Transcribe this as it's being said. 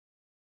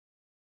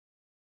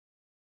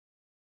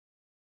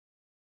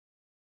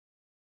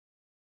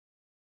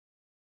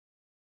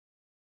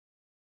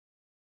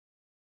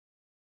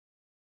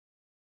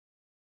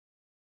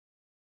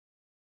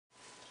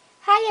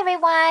Hi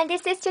everyone,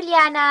 this is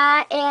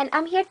Juliana and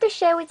I'm here to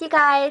share with you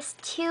guys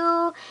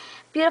two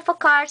beautiful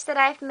cards that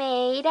I've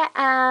made.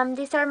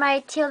 These are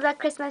my Tilda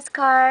Christmas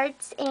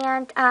cards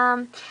and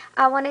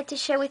I wanted to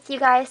share with you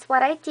guys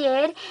what I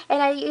did,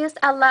 and I used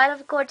a lot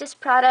of gorgeous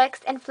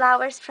products and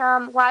flowers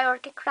from Wild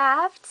Orchid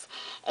Crafts.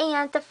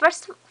 And the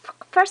first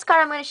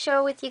card I'm going to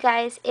share with you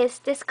guys is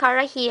this card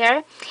right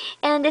here,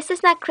 and this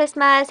is not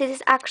Christmas. This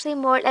is actually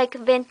more like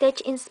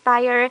vintage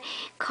inspired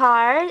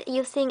card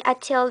using a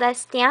Tilda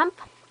stamp.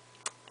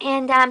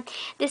 And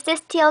this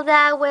is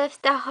Tilda with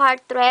the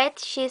heart thread.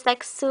 She's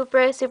like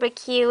super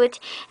cute,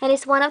 and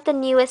it's one of the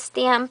newest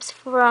stamps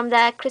from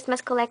the Christmas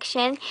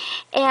collection,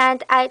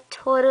 and I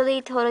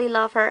totally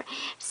love her.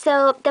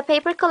 So the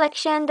paper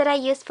collection that I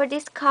used for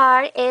this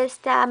card is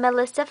the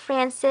Melissa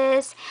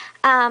Francis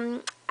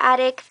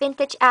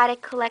vintage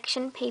attic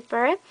collection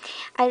paper.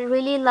 I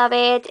really love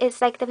it. It's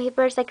like the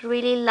paper is like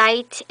really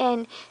light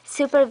and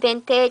super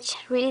vintage,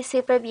 really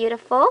super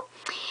beautiful.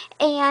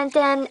 And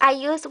then I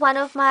used one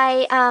of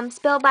my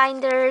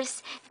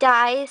Spellbinders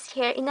dies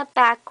here in the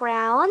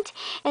background.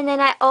 And then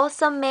I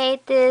also made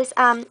this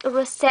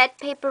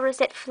paper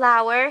rosette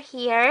flower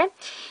here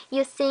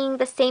using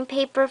the same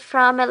paper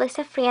from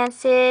Melissa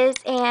Francis,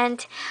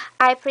 and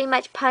I pretty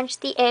much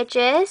punched the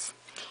edges,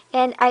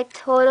 and I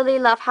totally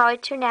love how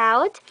it turned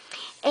out.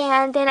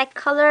 And then I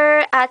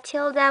color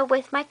Tilda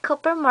with my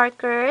copper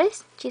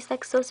markers. She's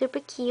like so super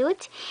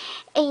cute.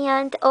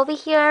 And over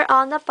here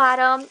on the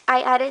bottom,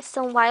 I added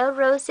some wild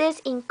roses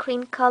in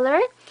cream color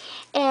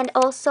and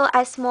also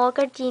a small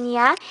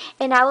gardenia.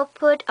 And I will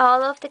put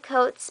all of the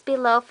coats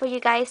below for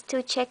you guys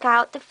to check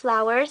out the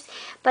flowers.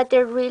 But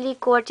they're really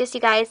gorgeous,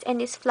 you guys.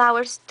 And these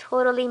flowers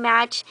totally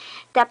match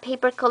the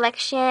paper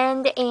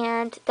collection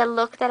and the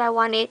look that I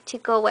wanted to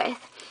go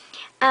with.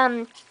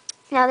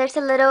 Now there's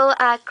a little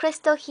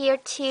crystal here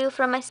too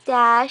from my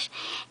stash,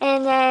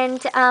 and then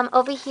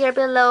over here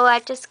below I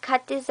just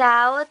cut this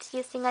out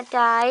using a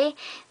die,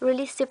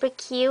 really super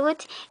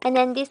cute. And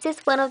then this is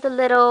one of the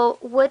little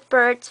wood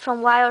birds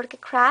from Wild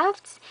Orchid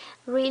Crafts,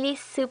 really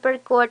super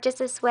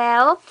gorgeous as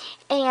well,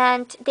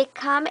 and they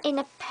come in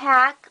a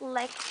pack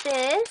like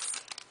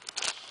this.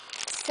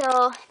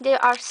 So they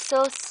are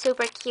so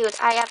super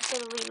cute. I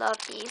absolutely love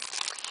these.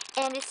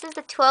 And this is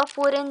the 12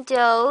 wooden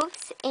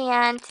doves,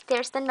 and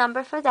there's the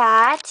number for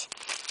that.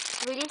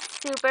 Really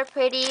super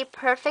pretty,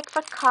 perfect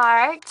for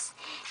cards.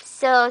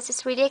 So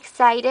just really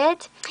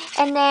excited.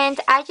 And then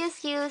I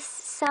just used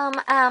some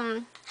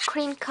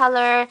cream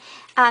color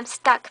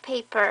stock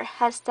paper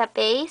as the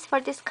base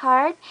for this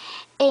card,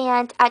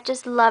 and I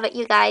just love it,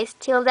 you guys.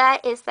 Tilda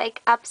is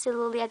like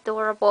absolutely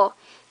adorable.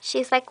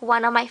 She's like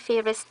one of my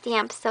favorite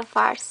stamps so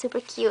far,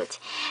 super cute.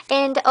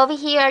 And over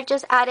here I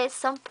just added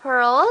some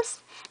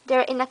pearls.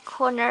 They're in the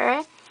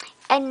corner.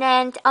 And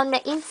then on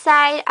the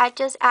inside, I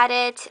just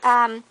added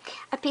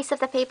a piece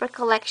of the paper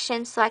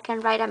collection so I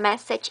can write a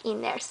message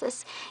in there. So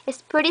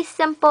it's pretty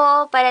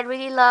simple, but I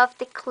really love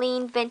the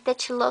clean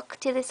vintage look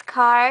to this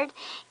card.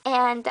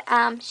 And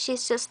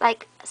she's just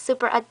like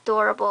super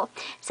adorable.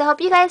 So I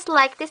hope you guys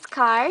like this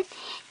card.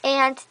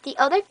 And the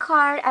other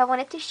card I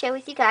wanted to share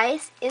with you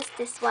guys is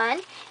this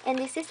one. And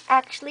this is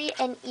actually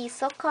an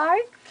easel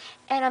card.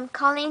 And I'm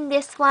calling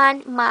this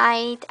one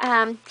my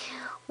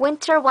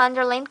Winter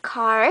Wonderland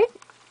card.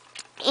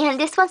 And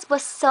this one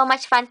was so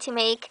much fun to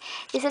make.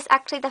 This is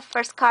actually the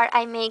first card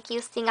I make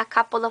using a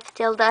couple of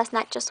tildas,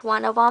 not just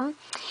one of them.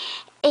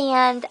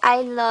 And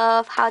I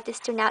love how this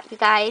turned out, you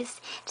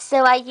guys.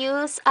 So I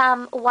use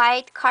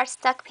white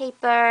cardstock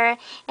paper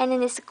and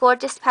then this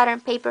gorgeous pattern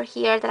paper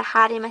here that I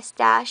had in my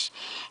stash.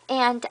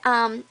 And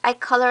I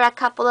color a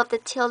couple of the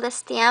tilde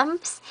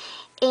stamps.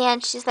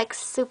 And she's like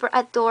super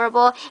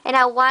adorable, and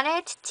I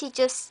wanted to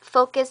just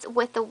focus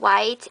with the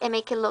white and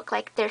make it look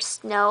like there's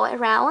snow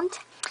around.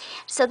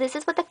 So this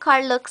is what the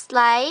card looks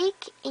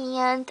like,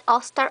 and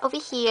I'll start over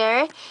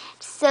here.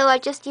 So I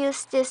just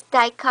used this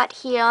die cut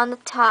here on the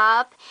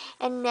top,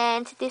 and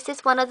then this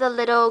is one of the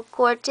little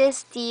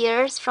gorgeous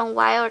deers from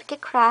Wild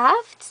Orchid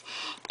Crafts,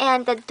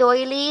 and the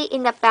doily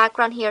in the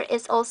background here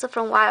is also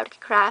from Wild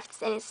Orchid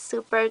Crafts, and it's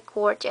super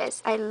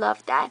gorgeous. I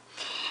love that.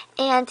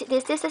 And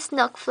this is a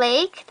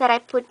snowflake that I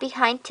put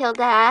behind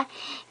Tilda,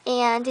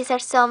 and these are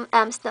some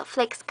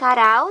snowflakes cut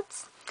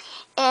out.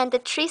 And the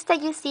trees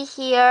that you see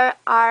here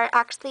are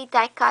actually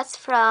die cuts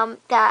from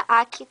the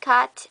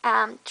AccuCut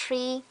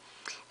tree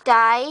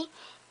die,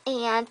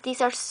 and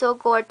these are so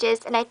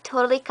gorgeous, and I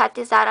totally cut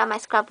this out of my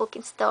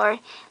scrapbooking store.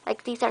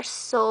 Like, these are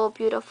so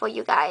beautiful,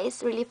 you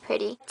guys, really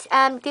pretty.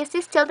 This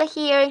is Tilda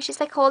here, and she's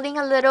like holding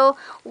a little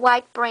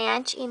white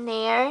branch in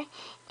there,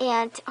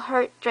 and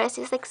her dress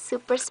is like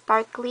super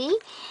sparkly.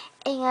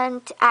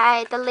 And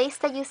the lace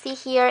that you see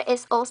here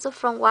is also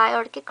from Wild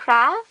Orchid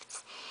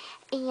Crafts.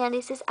 And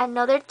this is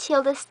another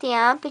Tilda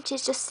stamp, which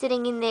is just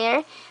sitting in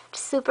there,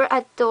 super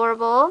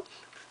adorable.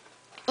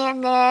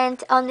 And then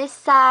on this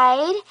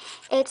side,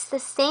 it's the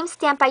same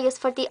stamp I used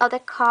for the other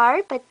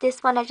card, but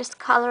this one I just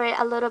color it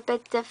a little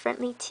bit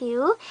differently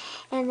too.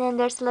 And then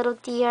there's a little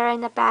deer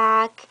in the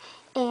back,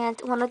 and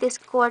one of these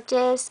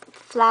gorgeous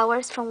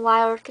flowers from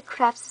Wild Orchid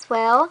Crafts as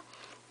well.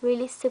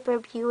 Really super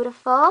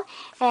beautiful.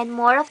 And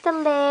more of the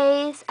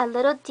lace, a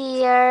little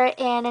deer,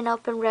 and an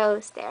open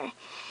rose there.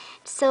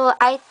 So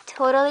I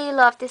totally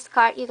love this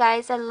card, you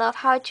guys. I love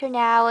how it turned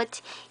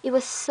out. It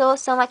was so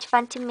much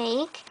fun to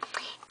make.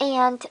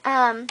 And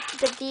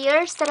the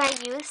deers that I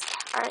used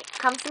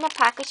comes in a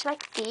package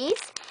like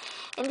these.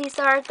 And these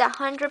are the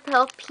 100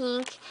 Pale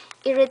Pink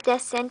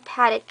Iridescent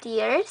Padded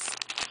Deers.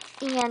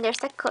 And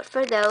there's a code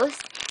for those.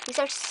 These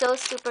are so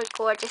super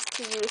gorgeous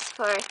to use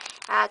for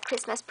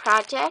Christmas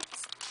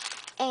projects.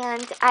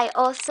 And I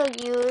also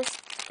used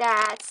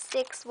that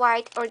 6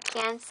 white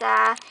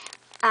organza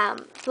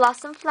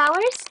blossom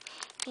flowers,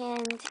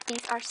 and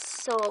these are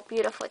so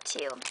beautiful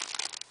too.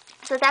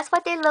 So that's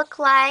what they look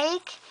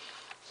like.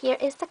 Here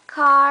is the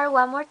card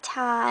one more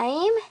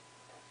time.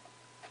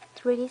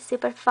 It's really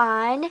super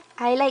fun.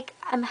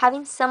 I'm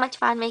having so much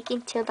fun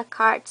making Tilda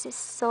cards. It's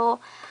so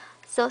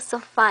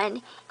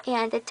fun,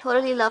 and I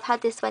totally love how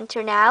this one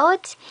turned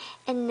out.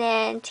 And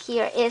then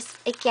here is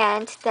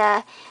again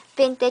the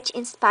vintage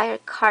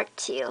inspired card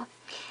too.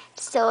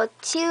 So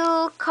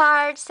 2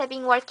 cards I've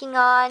been working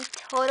on.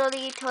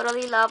 Totally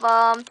love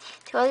them.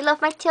 Totally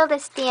love my Tilda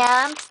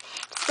stamps.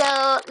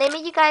 So let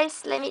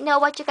me know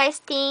what you guys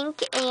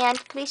think, and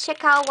please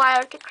check out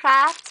Wild Orchid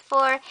Crafts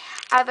for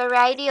a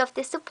variety of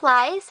the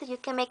supplies so you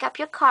can make up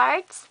your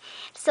cards.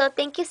 So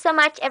thank you so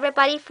much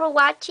everybody for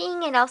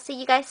watching, and I'll see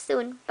you guys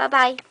soon. Bye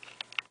bye.